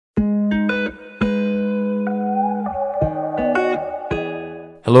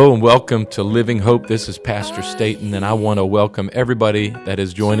Hello and welcome to Living Hope. This is Pastor Staten, and I want to welcome everybody that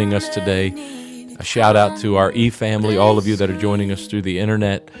is joining us today. A shout out to our e-family, all of you that are joining us through the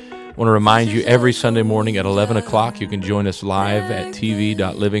internet. I want to remind you every Sunday morning at 11 o'clock, you can join us live at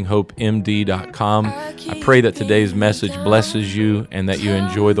tv.livinghopemd.com. I pray that today's message blesses you and that you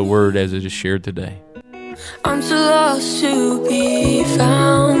enjoy the word as it is shared today. I'm too lost to be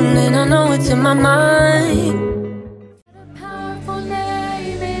found, and I know it's in my mind.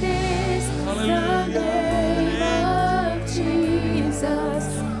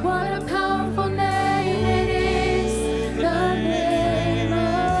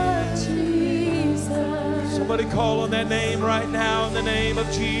 Somebody call on that name right now, in the name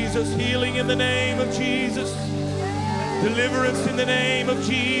of Jesus. Healing in the name of Jesus. Deliverance in the name of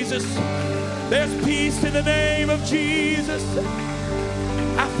Jesus. There's peace in the name of Jesus.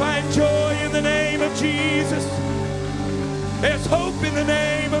 I find joy in the name of Jesus. There's hope in the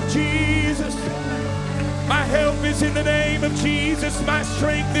name of Jesus. My help is in the name of Jesus. My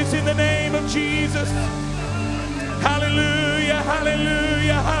strength is in the name of Jesus. Hallelujah,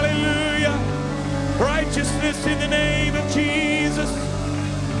 hallelujah, hallelujah. Righteousness in the name of Jesus.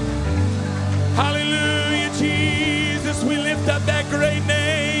 Hallelujah, Jesus. We lift up that great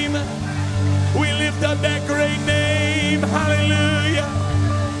name. We lift up that great name. Hallelujah.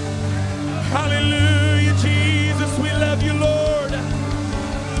 Hallelujah, Jesus. We love you, Lord.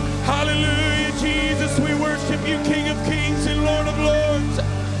 Hallelujah, Jesus. We worship you, King of Kings and Lord of Lords.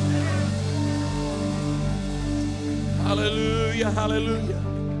 Hallelujah, hallelujah.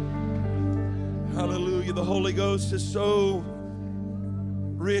 Hallelujah. The Holy Ghost is so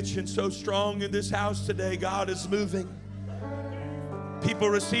rich and so strong in this house today. God is moving. People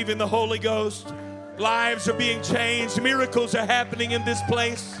receiving the Holy Ghost. Lives are being changed. Miracles are happening in this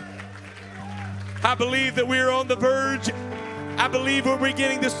place. I believe that we're on the verge. I believe we're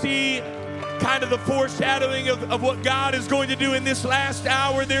beginning to see kind of the foreshadowing of what God is going to do in this last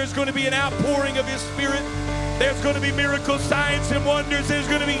hour. There's going to be an outpouring of His Spirit. There's going to be miracles, signs, and wonders. There's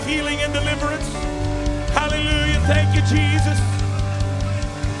going to be healing and deliverance. Hallelujah. Thank you, Jesus.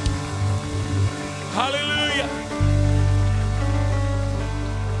 Hallelujah.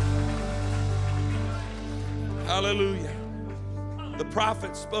 Hallelujah. The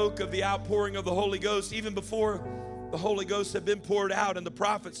prophet spoke of the outpouring of the Holy Ghost even before the Holy Ghost had been poured out. And the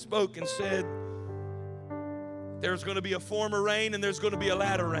prophet spoke and said, there's going to be a former rain and there's going to be a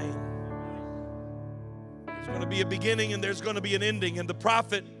latter rain. There's going to be a beginning and there's going to be an ending. And the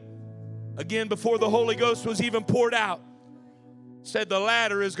prophet, again, before the Holy Ghost was even poured out, said the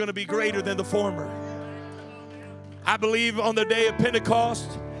latter is going to be greater than the former. I believe on the day of Pentecost,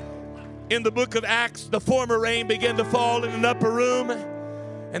 in the book of Acts, the former rain began to fall in an upper room.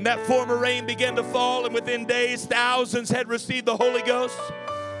 And that former rain began to fall, and within days, thousands had received the Holy Ghost.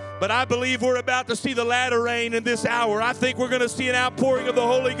 But I believe we're about to see the latter rain in this hour. I think we're going to see an outpouring of the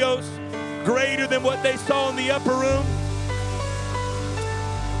Holy Ghost greater than what they saw in the upper room.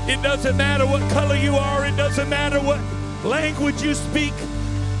 It doesn't matter what color you are. It doesn't matter what language you speak.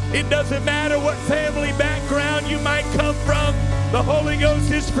 It doesn't matter what family background you might come from. The Holy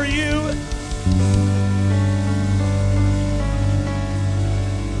Ghost is for you.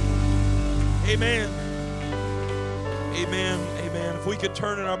 Amen. Amen. Amen. If we could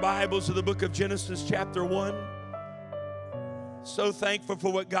turn in our Bibles to the book of Genesis chapter 1. So thankful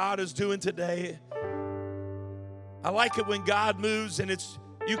for what God is doing today. I like it when God moves and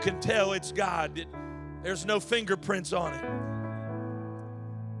you can tell it's God. There's no fingerprints on it.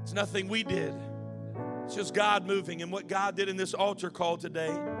 It's nothing we did. It's just God moving. And what God did in this altar call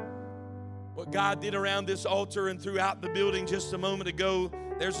today, what God did around this altar and throughout the building just a moment ago,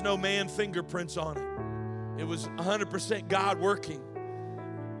 there's no man fingerprints on it. It was 100% God working.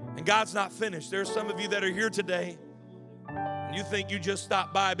 And God's not finished. There's some of you that are here today, and you think you just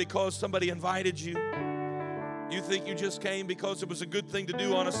stopped by because somebody invited you. You think you just came because it was a good thing to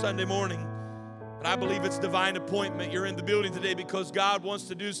do on a Sunday morning. But I believe it's divine appointment. You're in the building today because God wants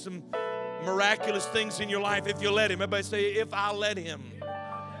to do some miraculous things in your life if you let Him. Everybody say, if I'll let Him.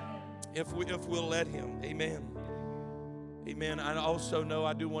 If we'll let Him. Amen. Amen. I also know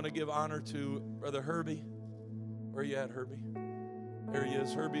I do want to give honor to Brother Herbie. Where are you at, Herbie? There he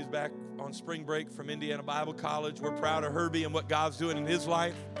is. Herbie's back on spring break from Indiana Bible College. We're proud of Herbie and what God's doing in his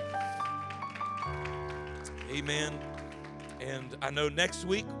life. Amen. And I know next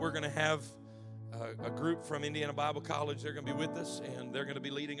week we're going to have a group from Indiana Bible College. They're going to be with us, and they're going to be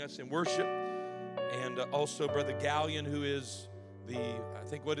leading us in worship. And also Brother Gallion, who is the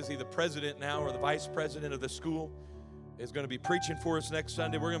president now or the vice president of the school, is going to be preaching for us next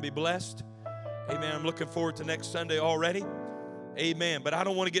Sunday. We're going to be blessed. Amen. I'm looking forward to next Sunday already. Amen. But I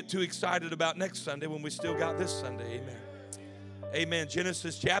don't want to get too excited about next Sunday when we still got this Sunday. Amen. Amen.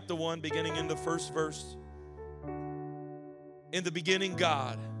 Genesis chapter 1, beginning in the first verse. In the beginning,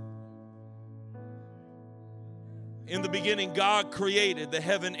 God. In the beginning, God created the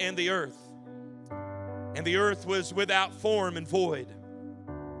heaven and the earth. And the earth was without form and void.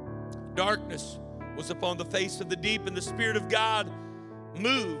 Darkness was upon the face of the deep, and the Spirit of God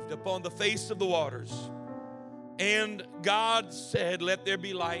moved upon the face of the waters. And God said, "Let there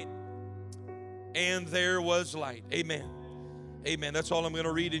be light." And there was light. Amen. Amen. That's all I'm going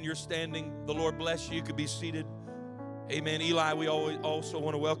to read in your standing. The Lord bless you. You could be seated. Amen. Eli, we also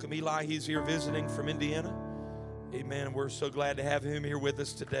want to welcome Eli. He's here visiting from Indiana. Amen. And we're so glad to have him here with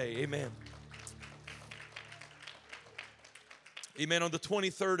us today. Amen. Amen. On the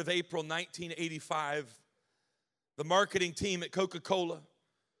 23rd of April, 1985, the marketing team at Coca-Cola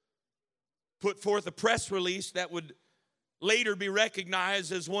put forth a press release that would later be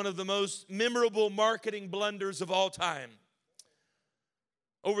recognized as one of the most memorable marketing blunders of all time.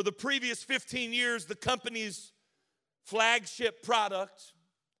 Over the previous 15 years, the company's flagship product,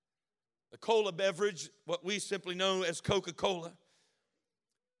 the cola beverage, what we simply know as Coca-Cola,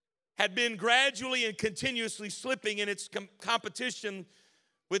 had been gradually and continuously slipping in its competition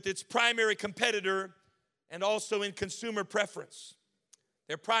with its primary competitor and also in consumer preference.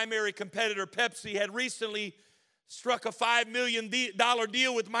 Their primary competitor, Pepsi, had recently struck a $5 million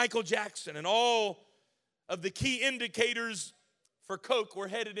deal with Michael Jackson, and all of the key indicators for Coke were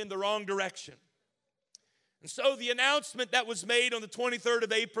headed in the wrong direction. And so the announcement that was made on the 23rd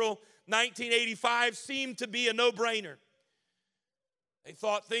of April, 1985 seemed to be a no-brainer. They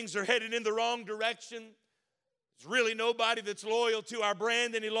thought things are headed in the wrong direction. There's really nobody that's loyal to our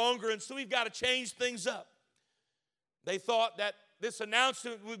brand any longer, and so we've got to change things up. They thought that this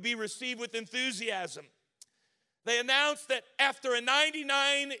announcement would be received with enthusiasm. They announced that after a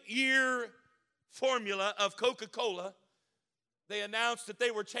 99-year formula of Coca-Cola, they announced that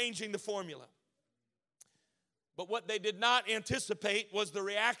they were changing the formula. But what they did not anticipate was the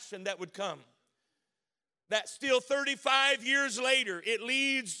reaction that would come. That still 35 years later, it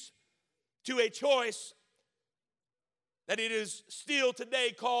leads to a choice that it is still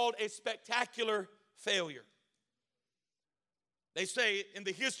today called a spectacular failure. They say in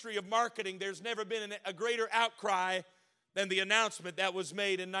the history of marketing, there's never been a greater outcry than the announcement that was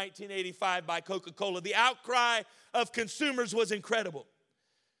made in 1985 by Coca-Cola. The outcry of consumers was incredible.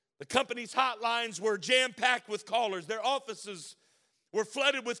 The company's hotlines were jam-packed with callers. Their offices were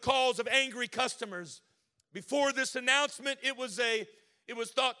flooded with calls of angry customers. Before this announcement, it was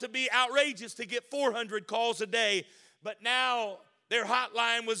thought to be outrageous to get 400 calls a day. But now their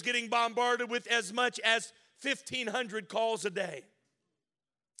hotline was getting bombarded with as much as 1,500 calls a day.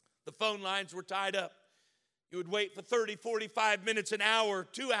 The phone lines were tied up. You would wait for 30, 45 minutes, an hour,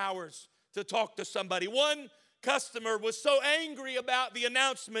 2 hours to talk to somebody. One customer was so angry about the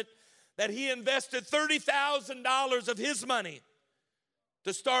announcement that he invested $30,000 of his money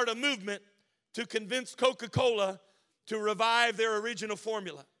to start a movement to convince Coca-Cola to revive their original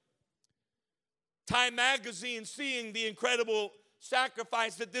formula. Time magazine, seeing the incredible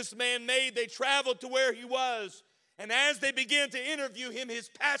sacrifice that this man made, they traveled to where he was. And as they began to interview him, his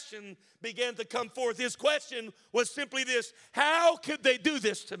passion began to come forth. His question was simply this: how could they do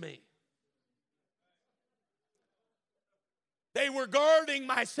this to me? They were guarding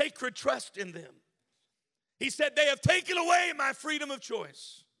my sacred trust in them. He said, they have taken away my freedom of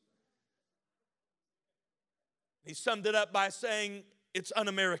choice. He summed it up by saying, it's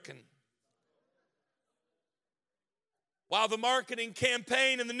un-American. While the marketing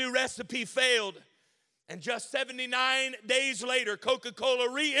campaign and the new recipe failed, and just 79 days later, Coca-Cola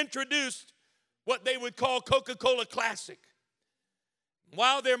reintroduced what they would call Coca-Cola Classic.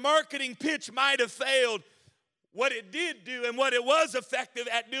 While their marketing pitch might have failed, what it did do and what it was effective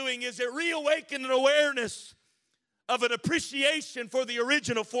at doing is it reawakened an awareness of an appreciation for the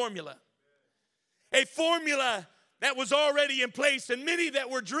original formula. A formula that was already in place, and many that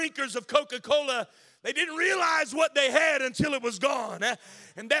were drinkers of Coca-Cola, they didn't realize what they had until it was gone.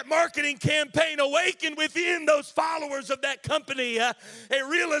 And that marketing campaign awakened within those followers of that company a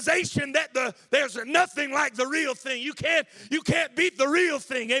realization that there's nothing like the real thing. You can't beat the real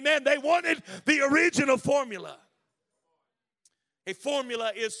thing. Amen. They wanted the original formula. A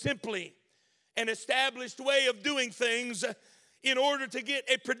formula is simply an established way of doing things in order to get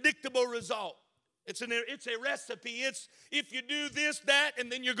a predictable result. It's a recipe. It's if you do this, that,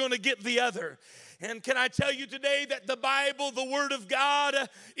 and then you're going to get the other. And can I tell you today that the Bible, the Word of God,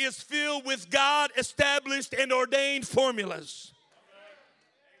 is filled with God-established and ordained formulas.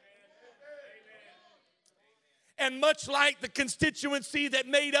 And much like the constituency that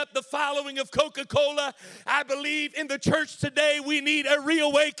made up the following of Coca-Cola, I believe in the church today we need a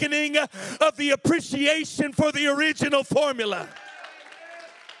reawakening of the appreciation for the original formula.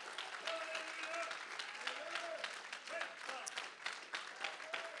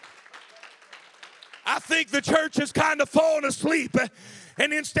 I think the church has kind of fallen asleep.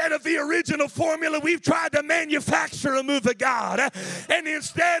 And instead of the original formula, we've tried to manufacture a move of God. And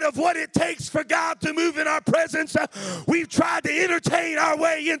instead of what it takes for God to move in our presence, we've tried to entertain our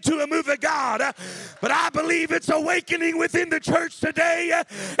way into a move of God. But I believe it's awakening within the church today,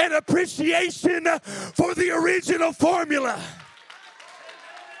 an appreciation for the original formula.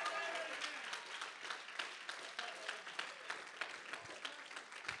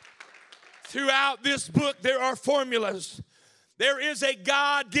 Throughout this book, there are formulas. There is a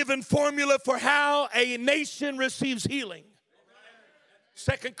God-given formula for how a nation receives healing.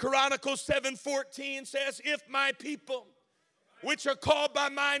 2 Chronicles 7:14 says, if my people, which are called by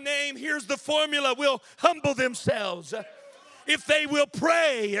my name, here's the formula, will humble themselves. If they will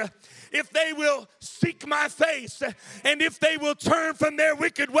pray, if they will seek my face, and if they will turn from their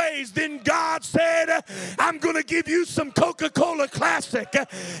wicked ways, then God said, I'm going to give you some Coca-Cola Classic,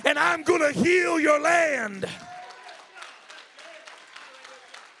 and I'm going to heal your land.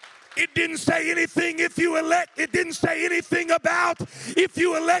 It didn't say anything if you elect. It didn't say anything about if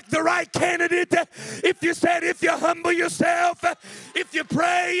you elect the right candidate. If you said, if you humble yourself, if you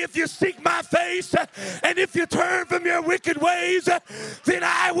pray, if you seek my face, and if you turn from your wicked ways, then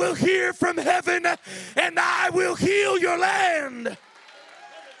I will hear from heaven and I will heal your land.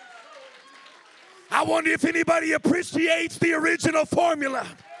 I wonder if anybody appreciates the original formula.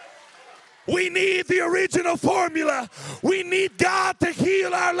 We need the original formula. We need God to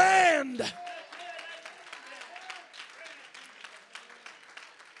heal our land.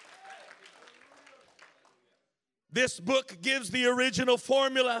 This book gives the original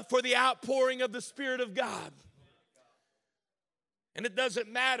formula for the outpouring of the Spirit of God. And it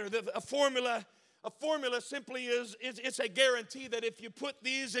doesn't matter. A formula simply is it's a guarantee that if you put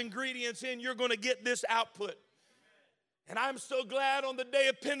these ingredients in, you're going to get this output. And I'm so glad on the day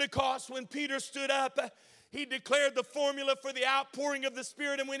of Pentecost when Peter stood up, he declared the formula for the outpouring of the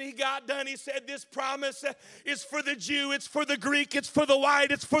Spirit. And when he got done, he said, this promise is for the Jew, it's for the Greek, it's for the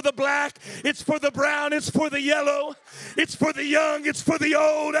white, it's for the black, it's for the brown, it's for the yellow, it's for the young, it's for the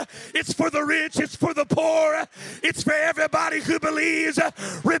old, it's for the rich, it's for the poor, it's for everybody who believes.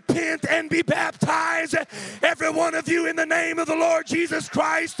 Repent and be baptized, every one of you, in the name of the Lord Jesus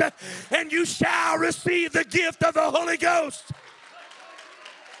Christ, and you shall receive the gift of the Holy Ghost.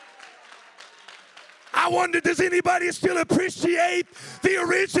 I wonder, does anybody still appreciate the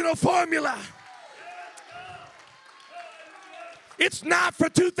original formula? It's not for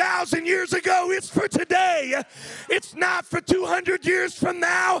 2,000 years ago, it's for today. It's not for 200 years from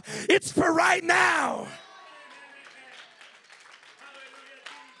now, it's for right now.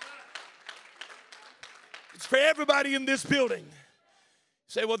 It's for everybody in this building. You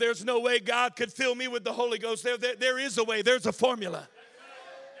say, well, there's no way God could fill me with the Holy Ghost. There is a way, there's a formula.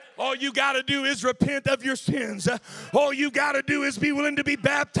 All you got to do is repent of your sins. All you got to do is be willing to be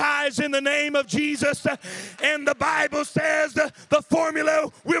baptized in the name of Jesus. And the Bible says the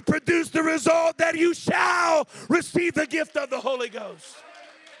formula will produce the result that you shall receive the gift of the Holy Ghost.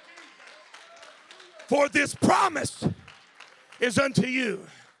 For this promise is unto you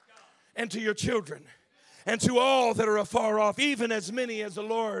and to your children and to all that are afar off, even as many as the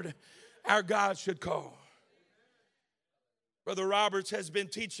Lord our God should call. Brother Roberts has been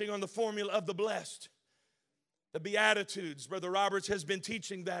teaching on the formula of the blessed, the Beatitudes. Brother Roberts has been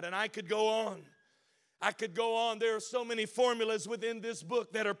teaching that, and I could go on. There are so many formulas within this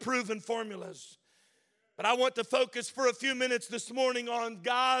book that are proven formulas. But I want to focus for a few minutes this morning on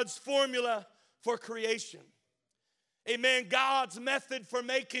God's formula for creation. Amen. God's method for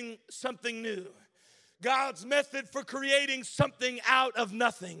making something new. God's method for creating something out of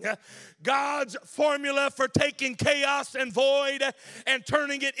nothing. God's formula for taking chaos and void and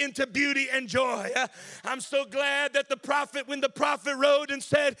turning it into beauty and joy. I'm so glad that when the prophet wrote and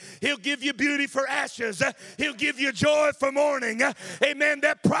said, he'll give you beauty for ashes, he'll give you joy for mourning. Amen.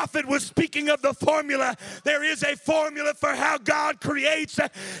 That prophet was speaking of the formula. There is a formula for how God creates,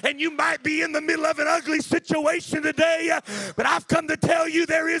 and you might be in the middle of an ugly situation today, but I've come to tell you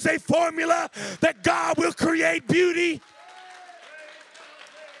there is a formula that God will create beauty.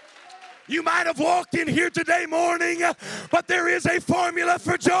 You might have walked in here today morning, but there is a formula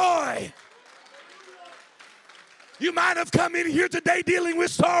for joy. You might have come in here today dealing with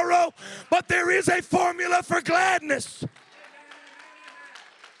sorrow, but there is a formula for gladness.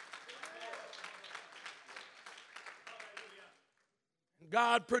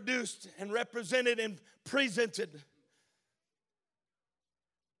 God produced and represented and presented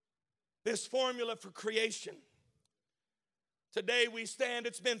this formula for creation. Today we stand,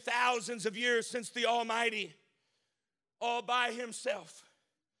 it's been thousands of years since the Almighty, all by himself,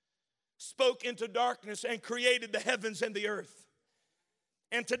 spoke into darkness and created the heavens and the earth.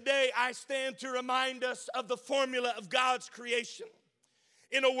 And today I stand to remind us of the formula of God's creation.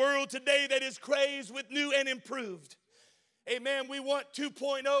 In a world today that is crazed with new and improved. Amen. We want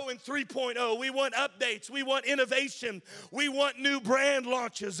 2.0 and 3.0. We want updates. We want innovation. We want new brand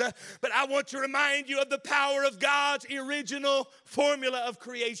launches. But I want to remind you of the power of God's original formula of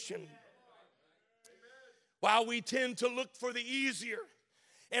creation. While we tend to look for the easier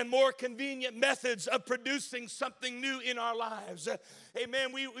and more convenient methods of producing something new in our lives.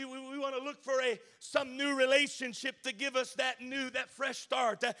 Amen. We want to look for some new relationship to give us that fresh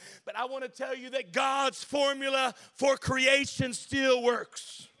start. But I want to tell you that God's formula for creation still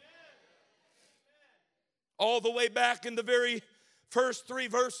works. All the way back in the very first 3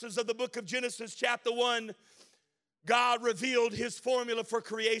 verses of the book of Genesis, chapter 1, God revealed his formula for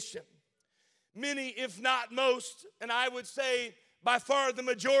creation. Many, if not most, and I would say by far the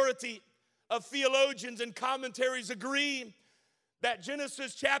majority of theologians and commentaries agree that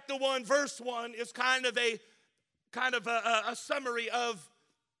Genesis chapter 1 verse 1 is kind of a summary of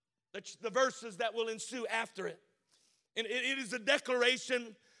the verses that will ensue after it. And it is a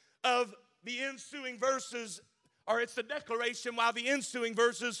declaration of the ensuing verses, or it's the declaration while the ensuing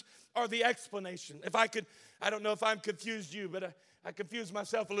verses are the explanation. I don't know if I'm confused you, but I confused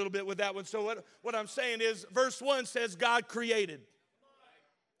myself a little bit with that one. So what I'm saying is verse 1 says God created.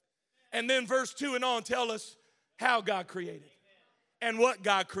 And then verse 2 and on tell us how God created and what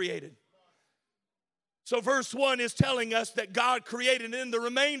God created. So verse 1 is telling us that God created, and in the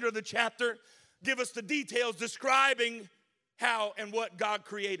remainder of the chapter give us the details describing how and what God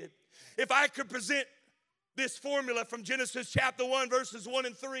created. If I could present this formula from Genesis chapter 1 verses 1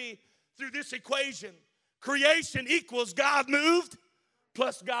 and 3 through this equation, creation equals God moved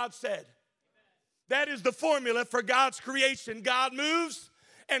plus God said. That is the formula for God's creation. God moves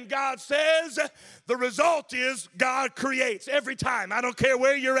and God says, the result is God creates every time. I don't care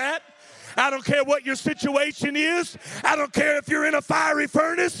where you're at. I don't care what your situation is. I don't care if you're in a fiery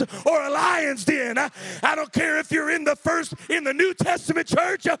furnace or a lion's den. I don't care if you're in the New Testament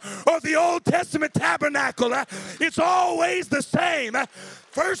church or the Old Testament tabernacle. It's always the same.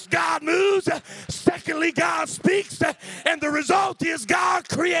 First, God moves. Secondly, God speaks. And the result is God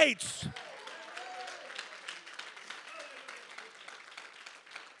creates.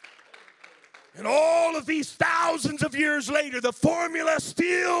 And all of these thousands of years later, the formula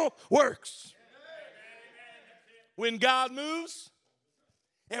still works. When God moves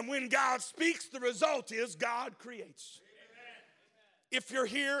and when God speaks, the result is God creates. If you're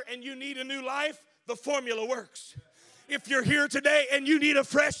here and you need a new life, the formula works. If you're here today and you need a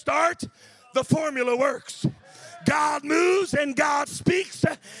fresh start, the formula works. God moves and God speaks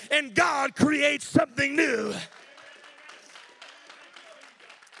and God creates something new.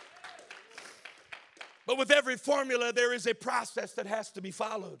 But with every formula, there is a process that has to be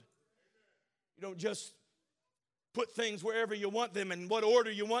followed. You don't just put things wherever you want them and what order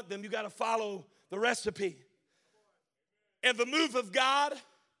you want them. You got to follow the recipe. And the move of God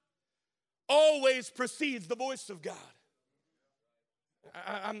always precedes the voice of God.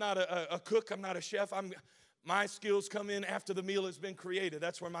 I'm not a cook. I'm not a chef. My skills come in after the meal has been created.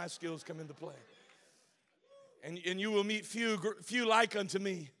 That's where my skills come into play. And you will meet few like unto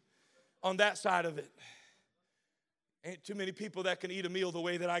me on that side of it. Ain't too many people that can eat a meal the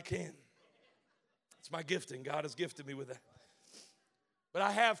way that I can. It's my gifting. God has gifted me with that. But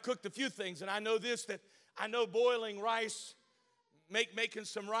I have cooked a few things, and I know this, that I know boiling rice, making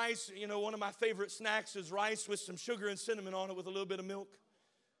some rice. You know, one of my favorite snacks is rice with some sugar and cinnamon on it with a little bit of milk.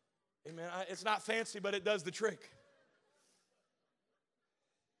 Amen. It's not fancy, but it does the trick.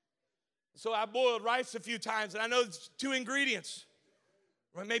 So I boiled rice a few times, and I know it's 2 ingredients,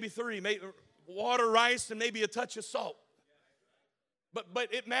 or maybe 3, maybe water, rice, and maybe a touch of salt. But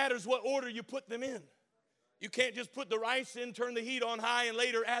it matters what order you put them in. You can't just put the rice in, turn the heat on high, and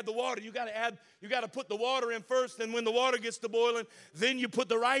later add the water. You got to put the water in first, and when the water gets to boiling, then you put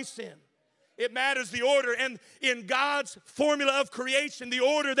the rice in. It matters the order, and in God's formula of creation, the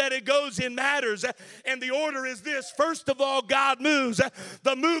order that it goes in matters. And the order is this: first of all, God moves.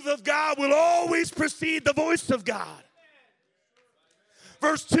 The move of God will always precede the voice of God.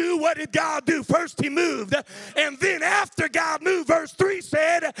 Verse 2, what did God do? First he moved, and then after God moved, verse 3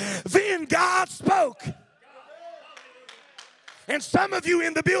 said, then God spoke. And some of you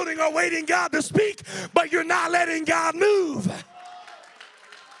in the building are waiting God to speak, but you're not letting God move.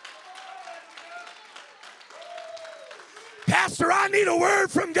 Pastor, I need a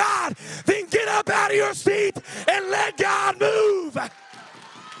word from God. Then get up out of your seat and let God move.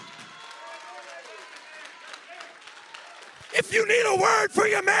 If you need a word for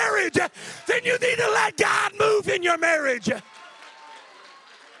your marriage, then you need to let God move in your marriage.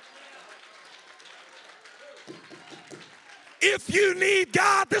 If you need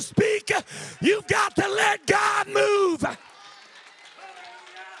God to speak, you've got to let God move.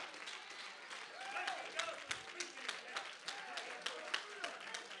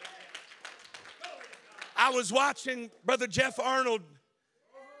 I was watching Brother Jeff Arnold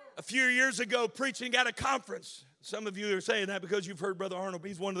a few years ago preaching at a conference. Some of you are saying that because you've heard Brother Arnold.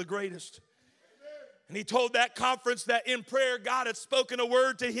 He's one of the greatest. And he told that conference that in prayer, God had spoken a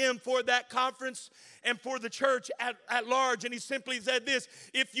word to him for that conference and for the church at large. And he simply said this: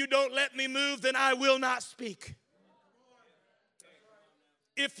 if you don't let me move, then I will not speak.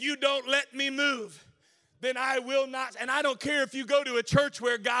 If you don't let me move, then I will not. And I don't care if you go to a church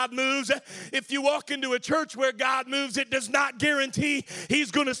where God moves. If you walk into a church where God moves, it does not guarantee he's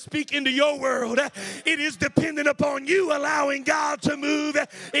going to speak into your world. It is dependent upon you allowing God to move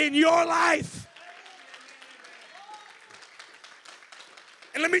in your life.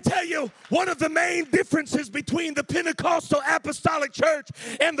 And let me tell you, one of the main differences between the Pentecostal Apostolic Church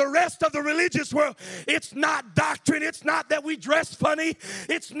and the rest of the religious world, it's not doctrine. It's not that we dress funny.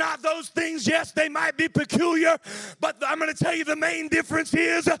 It's not those things. Yes, they might be peculiar, but I'm going to tell you the main difference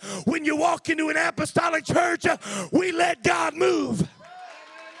is when you walk into an apostolic church, we let God move.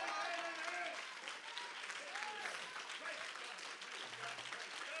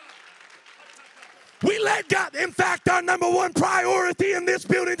 We let God. In fact, our number one priority in this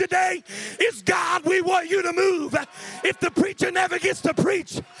building today is God, we want you to move. If the preacher never gets to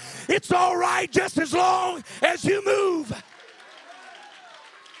preach, it's all right just as long as you move.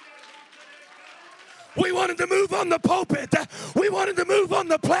 We wanted to move on the pulpit. We wanted to move on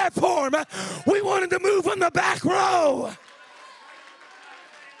the platform. We wanted to move on the back row.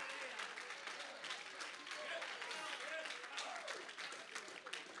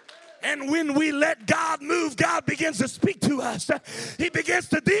 And when we let God move, God begins to speak to us. He begins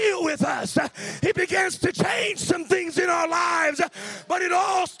to deal with us. He begins to change some things in our lives. But it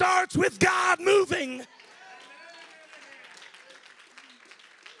all starts with God moving.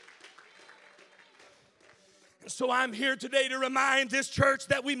 So I'm here today to remind this church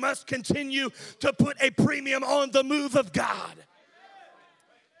that we must continue to put a premium on the move of God.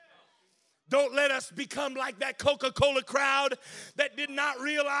 Don't let us become like that Coca-Cola crowd that did not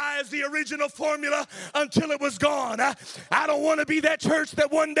realize the original formula until it was gone. I don't want to be that church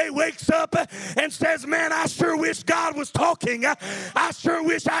that one day wakes up and says, man, I sure wish God was talking. I sure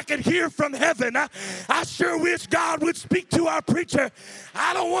wish I could hear from heaven. I sure wish God would speak to our preacher.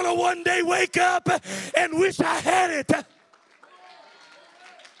 I don't want to one day wake up and wish I had it.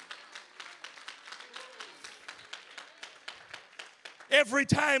 Every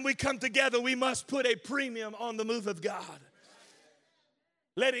time we come together, we must put a premium on the move of God.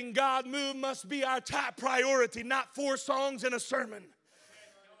 Letting God move must be our top priority, not 4 songs and a sermon.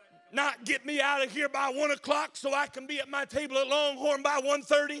 Not get me out of here by 1 o'clock so I can be at my table at Longhorn by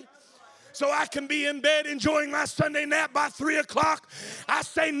 1:30. So I can be in bed enjoying my Sunday nap by 3 o'clock. I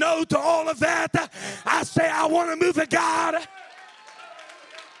say no to all of that. I say I want to move of God.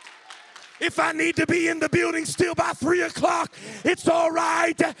 If I need to be in the building still by 3 o'clock, it's all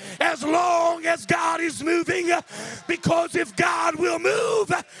right as long as God is moving. Because if God will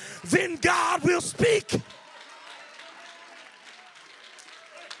move, then God will speak.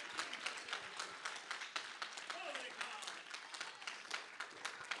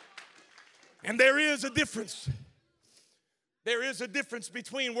 And there is a difference. There is a difference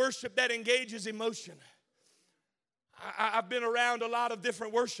between worship that engages emotion. I've been around a lot of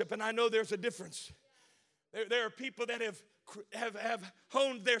different worship, and I know there's a difference. There are people that have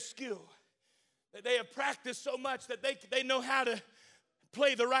honed their skill. They have practiced so much that they know how to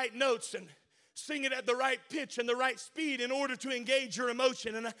play the right notes and sing it at the right pitch and the right speed in order to engage your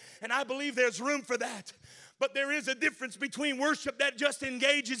emotion. And I believe there's room for that. But there is a difference between worship that just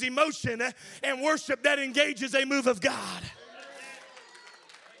engages emotion and worship that engages a move of God.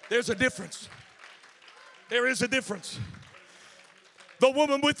 There's a difference. There is a difference. The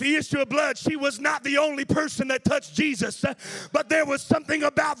woman with the issue of blood, she was not the only person that touched Jesus, but there was something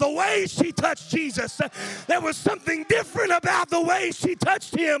about the way she touched Jesus. There was something different about the way she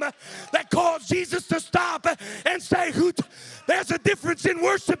touched him that caused Jesus to stop and say, there's a difference in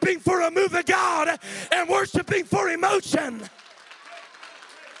worshiping for a move of God and worshiping for emotion.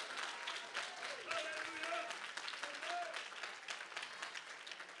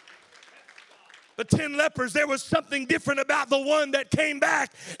 The 10 lepers, there was something different about the one that came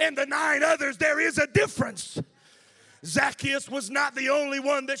back, and the 9 others, there is a difference. Zacchaeus was not the only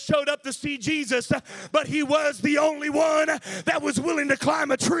one that showed up to see Jesus, but he was the only one that was willing to climb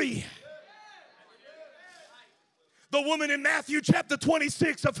a tree. The woman in Matthew chapter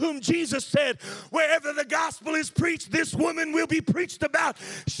 26, of whom Jesus said, wherever the gospel is preached, this woman will be preached about.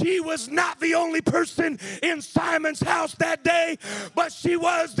 She was not the only person in Simon's house that day, but she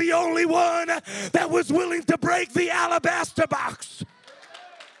was the only one that was willing to break the alabaster box.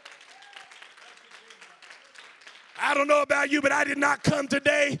 I don't know about you, but I did not come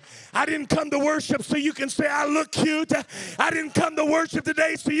today. I didn't come to worship so you can say I look cute. I didn't come to worship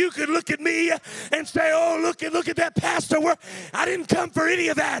today so you could look at me and say, oh, look at that pastor. I didn't come for any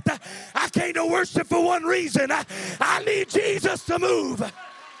of that. I came to worship for one reason. I need Jesus to move.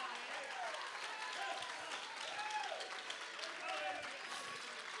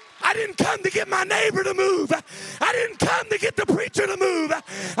 I didn't come to get my neighbor to move. I didn't come to get the preacher to move.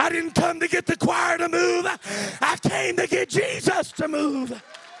 I didn't come to get the choir to move. I came to get Jesus to move.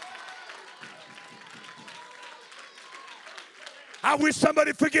 I wish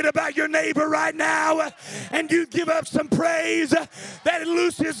somebody forget about your neighbor right now and you give up some praise that it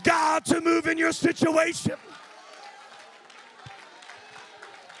looses God to move in your situation.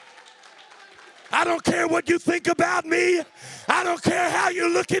 I don't care what you think about me. I don't care how you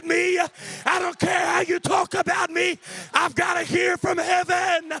look at me. I don't care how you talk about me. I've got to hear from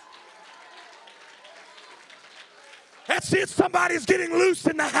heaven. That's it. Somebody's getting loose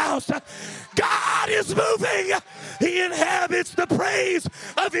in the house. God is moving. He inhabits the praise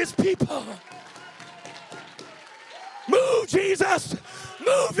of his people. Move, Jesus.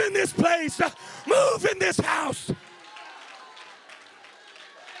 Move in this place. Move in this house.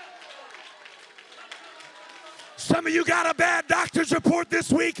 Some of you got a bad doctor's report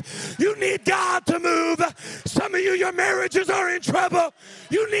this week. You need God to move. Some of you, your marriages are in trouble.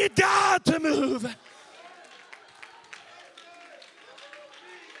 You need God to move.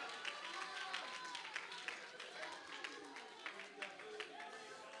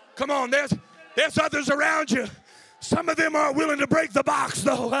 Come on, there's others around you. Some of them are willing to break the box,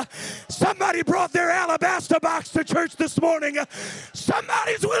 though. Somebody brought their alabaster box to church this morning.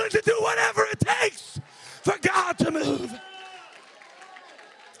 Somebody's willing to do whatever it takes for God to move.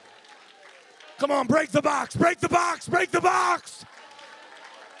 Come on, break the box, break the box, break the box.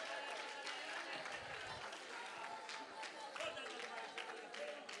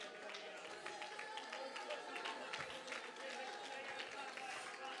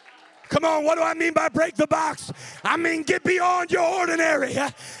 Come on, what do I mean by break the box? I mean get beyond your ordinary.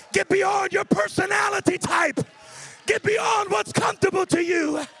 Get beyond your personality type. Get beyond what's comfortable to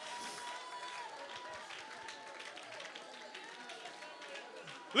you.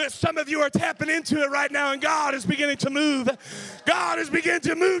 Listen, some of you are tapping into it right now, and God is beginning to move. God is beginning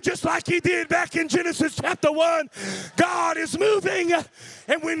to move just like he did back in Genesis chapter 1. God is moving,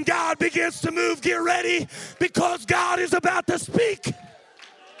 and when God begins to move, get ready, because God is about to speak.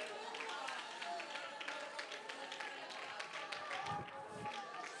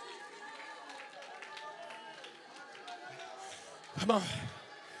 Come on.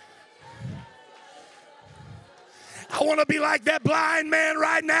 I want to be like that blind man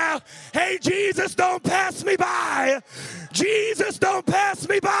right now. Hey, Jesus, don't pass me by. Jesus, don't pass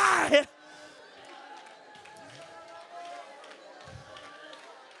me by.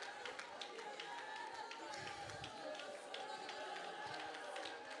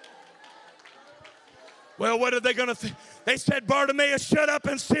 Well, what are they going to think? They said, Bartimaeus, shut up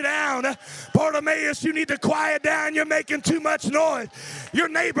and sit down. Bartimaeus, you need to quiet down. You're making too much noise. Your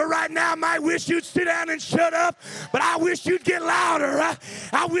neighbor right now might wish you'd sit down and shut up, but I wish you'd get louder.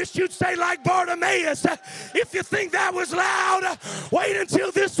 I wish you'd say like Bartimaeus, if you think that was loud, wait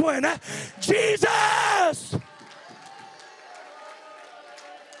until this one. Jesus!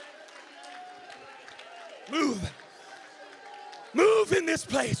 Move. Move in this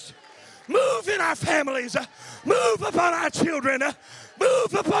place. Move in our families. Move upon our children.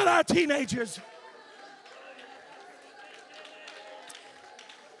 Move upon our teenagers.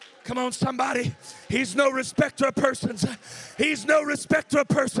 Come on, somebody. He's no respecter of persons. He's no respecter of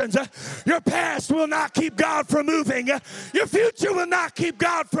persons. Your past will not keep God from moving. Your future will not keep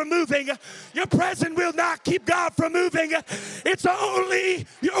God from moving. Your present will not keep God from moving. It's only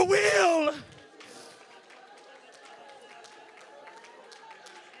your will.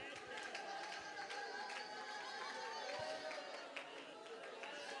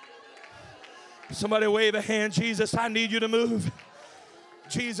 Somebody wave a hand. Jesus, I need you to move.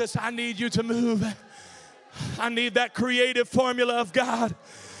 Jesus, I need you to move. I need that creative formula of God.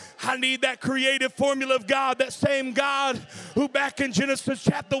 I need that creative formula of God, that same God who back in Genesis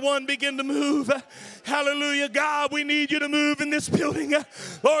chapter 1 began to move. Hallelujah, God, we need you to move in this building.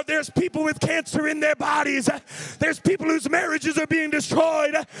 Lord, there's people with cancer in their bodies. There's people whose marriages are being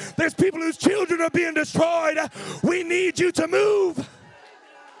destroyed. There's people whose children are being destroyed. We need you to move.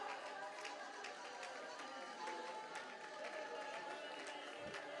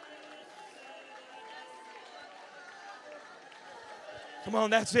 Come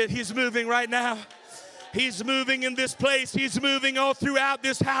on, that's it. He's moving right now. He's moving in this place. He's moving all throughout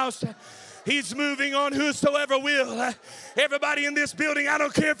this house. He's moving on whosoever will. Everybody in this building, I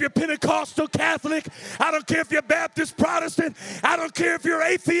don't care if you're Pentecostal, Catholic. I don't care if you're Baptist, Protestant. I don't care if you're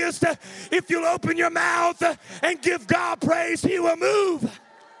atheist. If you'll open your mouth and give God praise, He will move.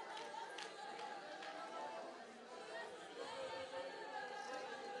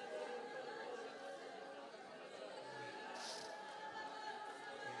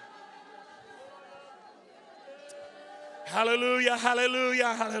 Hallelujah,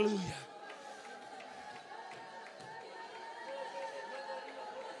 hallelujah, hallelujah.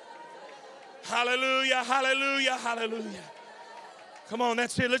 Hallelujah, hallelujah, hallelujah. Come on,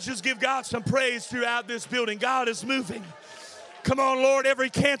 that's it. Let's just give God some praise throughout this building. God is moving. Come on, Lord, every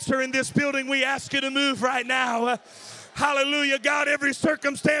cancer in this building, we ask you to move right now. Hallelujah, God, every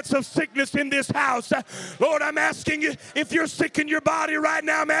circumstance of sickness in this house. Lord, I'm asking you, if you're sick in your body right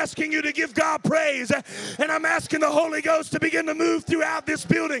now, I'm asking you to give God praise. And I'm asking the Holy Ghost to begin to move throughout this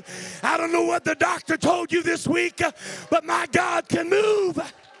building. I don't know what the doctor told you this week, but my God can move.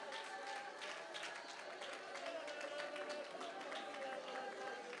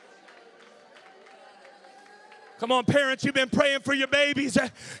 Come on, parents, you've been praying for your babies.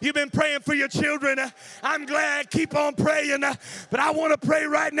 You've been praying for your children. I'm glad. Keep on praying. But I want to pray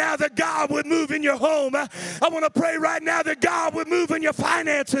right now that God would move in your home. I want to pray right now that God would move in your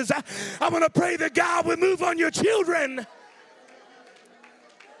finances. I want to pray that God would move on your children.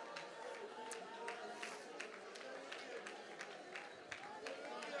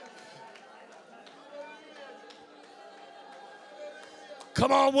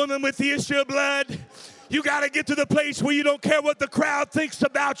 Come on, woman with the issue of blood. You got to get to the place where you don't care what the crowd thinks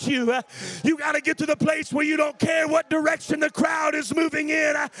about you. You got to get to the place where you don't care what direction the crowd is moving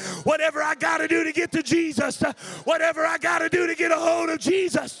in. Whatever I got to do to get to Jesus. Whatever I got to do to get a hold of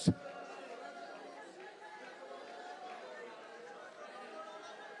Jesus.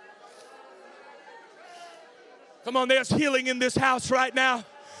 Come on, there's healing in this house right now.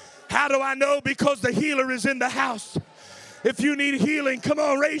 How do I know? Because the healer is in the house. If you need healing, come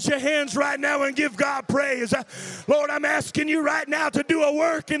on, raise your hands right now and give God praise. Lord, I'm asking you right now to do a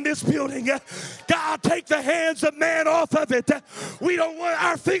work in this building. God, take the hands of man off of it. We don't want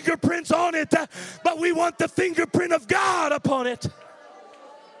our fingerprints on it, but we want the fingerprint of God upon it.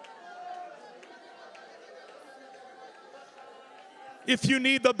 If you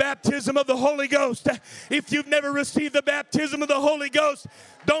need the baptism of the Holy Ghost, if you've never received the baptism of the Holy Ghost,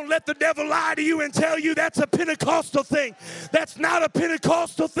 don't let the devil lie to you and tell you that's a Pentecostal thing. That's not a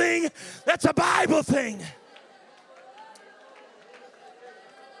Pentecostal thing. That's a Bible thing.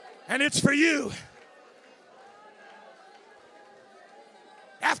 And it's for you.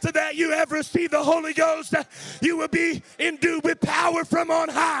 After that, you have received the Holy Ghost. You will be endued with power from on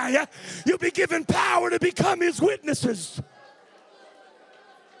high. You'll be given power to become His witnesses.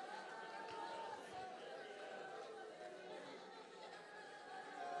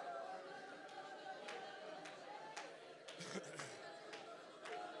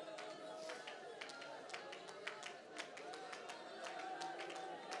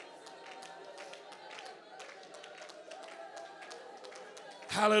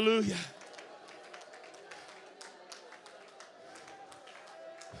 Hallelujah.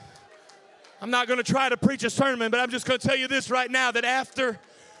 I'm not going to try to preach a sermon, but I'm just going to tell you this right now, that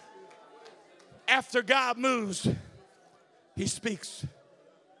after God moves, He speaks.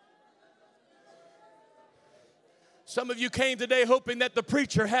 Some of you came today hoping that the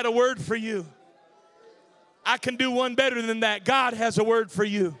preacher had a word for you. I can do one better than that. God has a word for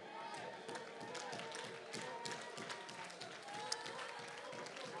you.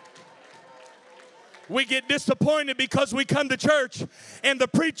 We get disappointed because we come to church and the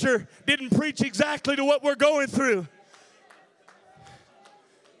preacher didn't preach exactly to what we're going through.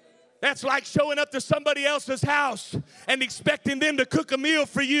 That's like showing up to somebody else's house and expecting them to cook a meal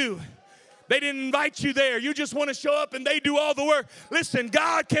for you. They didn't invite you there. You just want to show up and they do all the work. Listen,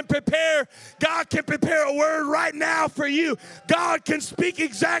 God can prepare a word right now for you. God can speak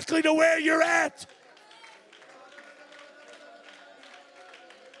exactly to where you're at.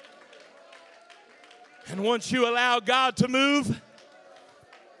 And once you allow God to move,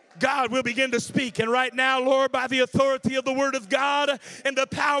 God will begin to speak. And right now, Lord, by the authority of the Word of God and the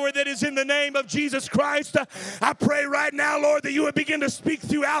power that is in the name of Jesus Christ, I pray right now, Lord, that you would begin to speak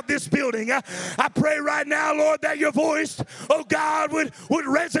throughout this building. I pray right now, Lord, that your voice, oh God, would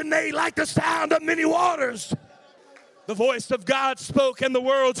resonate like the sound of many waters. The voice of God spoke and the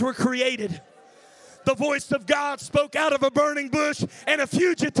worlds were created. The voice of God spoke out of a burning bush and a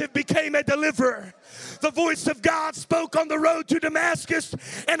fugitive became a deliverer. The voice of God spoke on the road to Damascus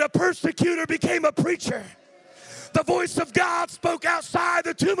and a persecutor became a preacher. The voice of God spoke outside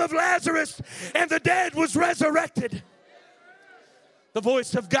the tomb of Lazarus and the dead was resurrected. The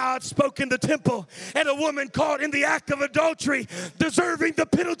voice of God spoke in the temple, and a woman caught in the act of adultery, deserving the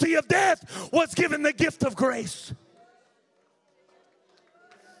penalty of death, was given the gift of grace.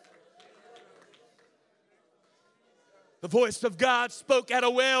 The voice of God spoke at a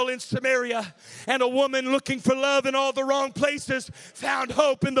well in Samaria, and a woman looking for love in all the wrong places found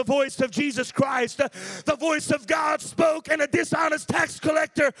hope in the voice of Jesus Christ. The voice of God spoke, and a dishonest tax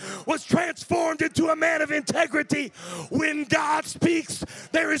collector was transformed into a man of integrity. When God speaks,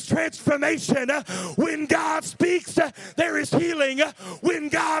 there is transformation. When God speaks, there is healing. When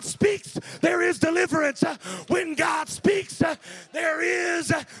God speaks, there is deliverance. When God speaks, there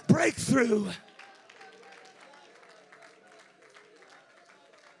is breakthrough.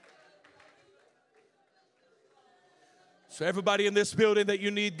 So everybody in this building that you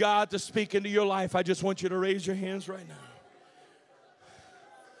need God to speak into your life, I just want you to raise your hands right now.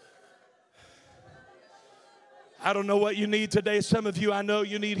 I don't know what you need today. Some of you, I know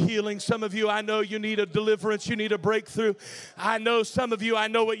you need healing. Some of you, I know you need a deliverance. You need a breakthrough. I know some of you, I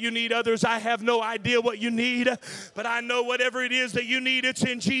know what you need. Others, I have no idea what you need. But I know whatever it is that you need, it's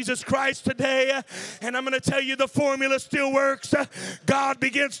in Jesus Christ today. And I'm going to tell you the formula still works. God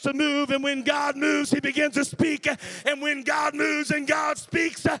begins to move, and when God moves, He begins to speak. And when God moves and God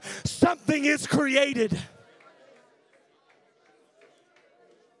speaks, something is created.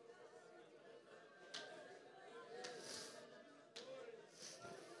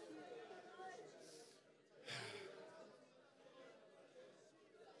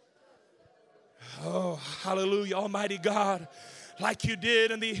 Oh, hallelujah, Almighty God. Like you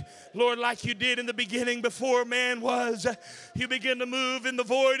did in the Lord, like you did in the beginning before man was. You begin to move in the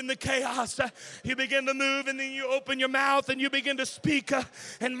void and the chaos. You begin to move, and then you open your mouth and you begin to speak.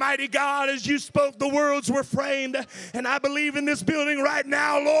 And mighty God, as you spoke, the worlds were framed. And I believe in this building right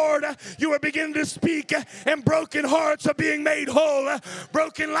now, Lord, you are beginning to speak, and broken hearts are being made whole.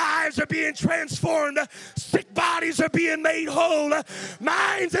 Broken lives are being transformed. Sick bodies are being made whole.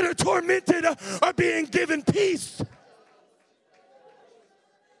 Minds that are tormented are being given peace.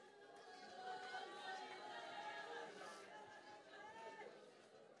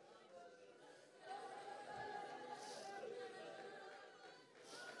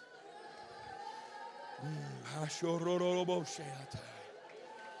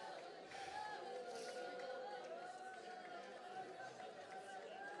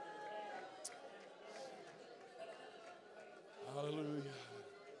 Hallelujah.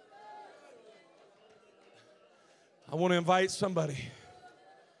 I want to invite somebody,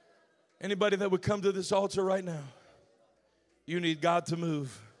 anybody that would come to this altar right now. You need God to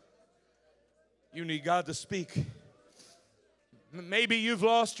move. You need God to speak. Maybe you've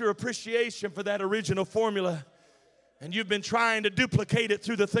lost your appreciation for that original formula, and you've been trying to duplicate it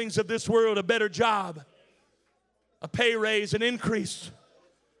through the things of this world, a better job, a pay raise, an increase,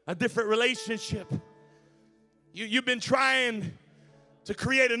 a different relationship. You've been trying to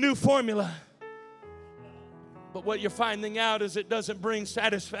create a new formula, but what you're finding out is it doesn't bring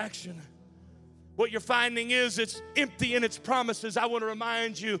satisfaction. What you're finding is it's empty in its promises. I want to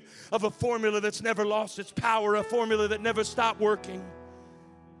remind you of a formula that's never lost its power, a formula that never stopped working.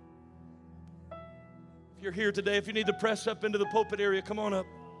 If you're here today, if you need to press up into the pulpit area, come on up.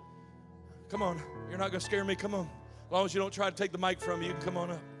 Come on. You're not going to scare me. Come on. As long as you don't try to take the mic from me, you can come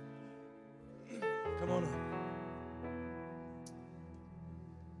on up. Come on up.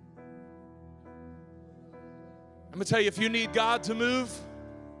 I'm going to tell you, if you need God to move,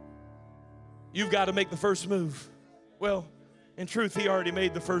 you've got to make the first move. Well, in truth, He already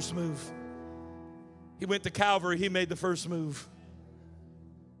made the first move. He went to Calvary. He made the first move.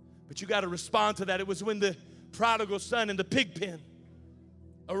 But you got to respond to that. It was when the prodigal son in the pig pen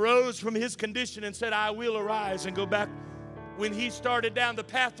arose from his condition and said, I will arise and go back. When he started down the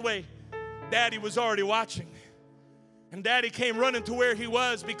pathway, Daddy was already watching. And Daddy came running to where he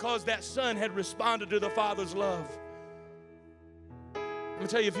was because that son had responded to the Father's love. I'm going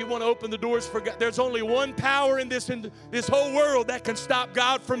to tell you, if you want to open the doors for God, there's only one power in this whole world that can stop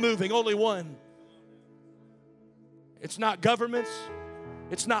God from moving. Only one. It's not governments.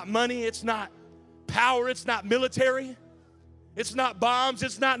 It's not money. It's not power. It's not military. It's not bombs.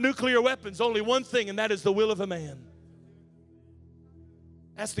 It's not nuclear weapons. Only one thing, and that is the will of a man.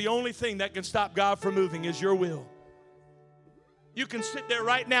 That's the only thing that can stop God from moving is your will. You can sit there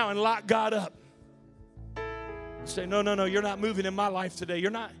right now and lock God up. And say, no, you're not moving in my life today.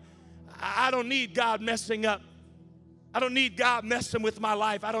 You're not. I don't need God messing up. I don't need God messing with my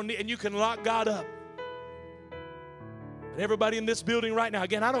life. And you can lock God up. And everybody in this building right now,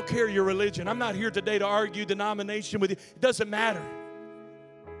 again, I don't care your religion. I'm not here today to argue denomination with you. It doesn't matter.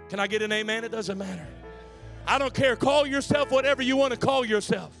 Can I get an amen? It doesn't matter. I don't care. Call yourself whatever you want to call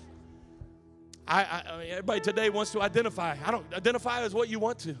yourself. Everybody today wants to identify. I don't identify as what you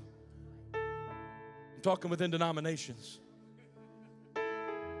want to. I'm talking within denominations.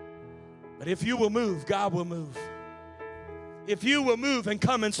 But if you will move, God will move. If you will move and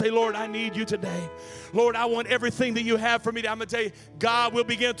come and say, Lord, I need you today. Lord, I want everything that you have for me. I'm going to tell you, God will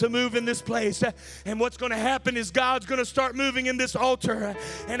begin to move in this place. And what's going to happen is God's going to start moving in this altar.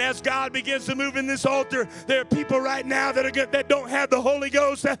 And as God begins to move in this altar, there are people right now that don't have the Holy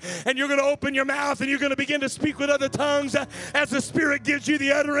Ghost. And you're going to open your mouth and you're going to begin to speak with other tongues as the Spirit gives you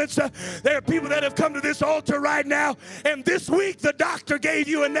the utterance. There are people that have come to this altar right now. And this week, the doctor gave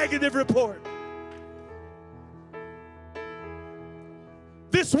you a negative report.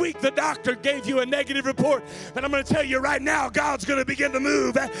 This week, the doctor gave you a negative report. But I'm going to tell you right now, God's going to begin to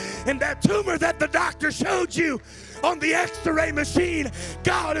move. And that tumor that the doctor showed you on the X-ray machine,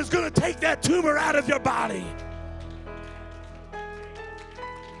 God is going to take that tumor out of your body.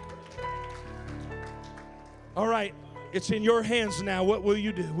 All right, it's in your hands now. What will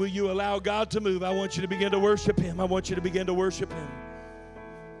you do? Will you allow God to move? I want you to begin to worship Him. I want you to begin to worship Him.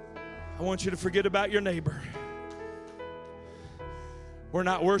 I want you to forget about your neighbor. We're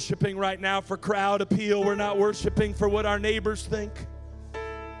not worshiping right now for crowd appeal. We're not worshiping for what our neighbors think.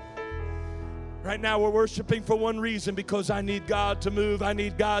 Right now we're worshiping for one reason, because I need God to move. I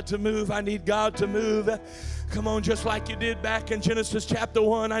need God to move. I need God to move. Come on, just like you did back in Genesis chapter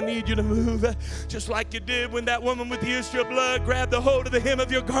 1, I need you to move. Just like you did when that woman with the issue of blood grabbed the hold of the hem of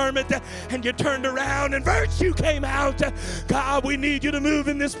your garment and you turned around and virtue came out. God, we need you to move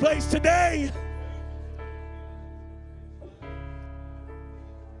in this place today.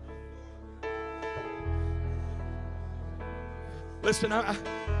 Listen,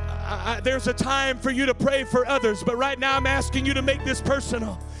 there's a time for you to pray for others, but right now I'm asking you to make this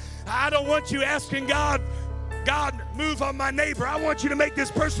personal. I don't want you asking God, move on my neighbor. I want you to make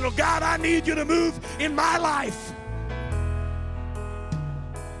this personal. God, I need you to move in my life.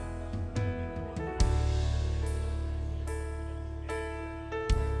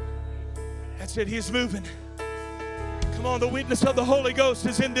 That's it, He's moving. Come on, the witness of the Holy Ghost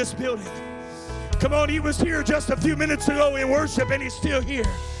is in this building. Come on, He was here just a few minutes ago in worship, and He's still here.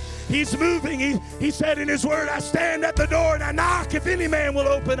 He's moving. He said in His word, I stand at the door and I knock if any man will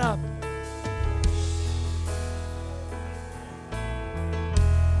open up.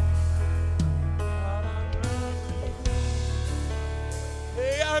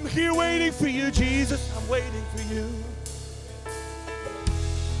 Hey, I'm here waiting for you, Jesus. I'm waiting for you.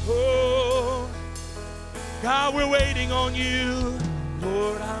 Oh, God, we're waiting on you.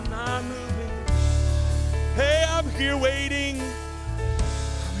 Lord, I'm not moving. Hey, I'm here waiting.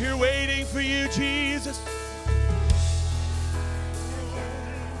 I'm here waiting for you, Jesus.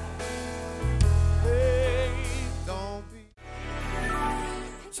 Hey, don't be.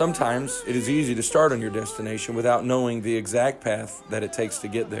 Sometimes it is easy to start on your destination without knowing the exact path that it takes to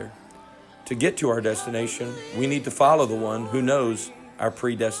get there. To get to our destination, we need to follow the one who knows our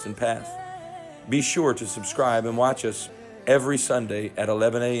predestined path. Be sure to subscribe and watch us every Sunday at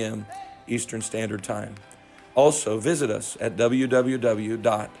 11 a.m. Eastern Standard Time. Also, visit us at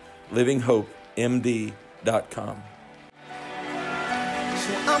www.livinghopemd.com.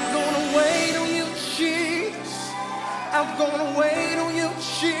 So I'm gonna wait on you, Jesus. I'm gonna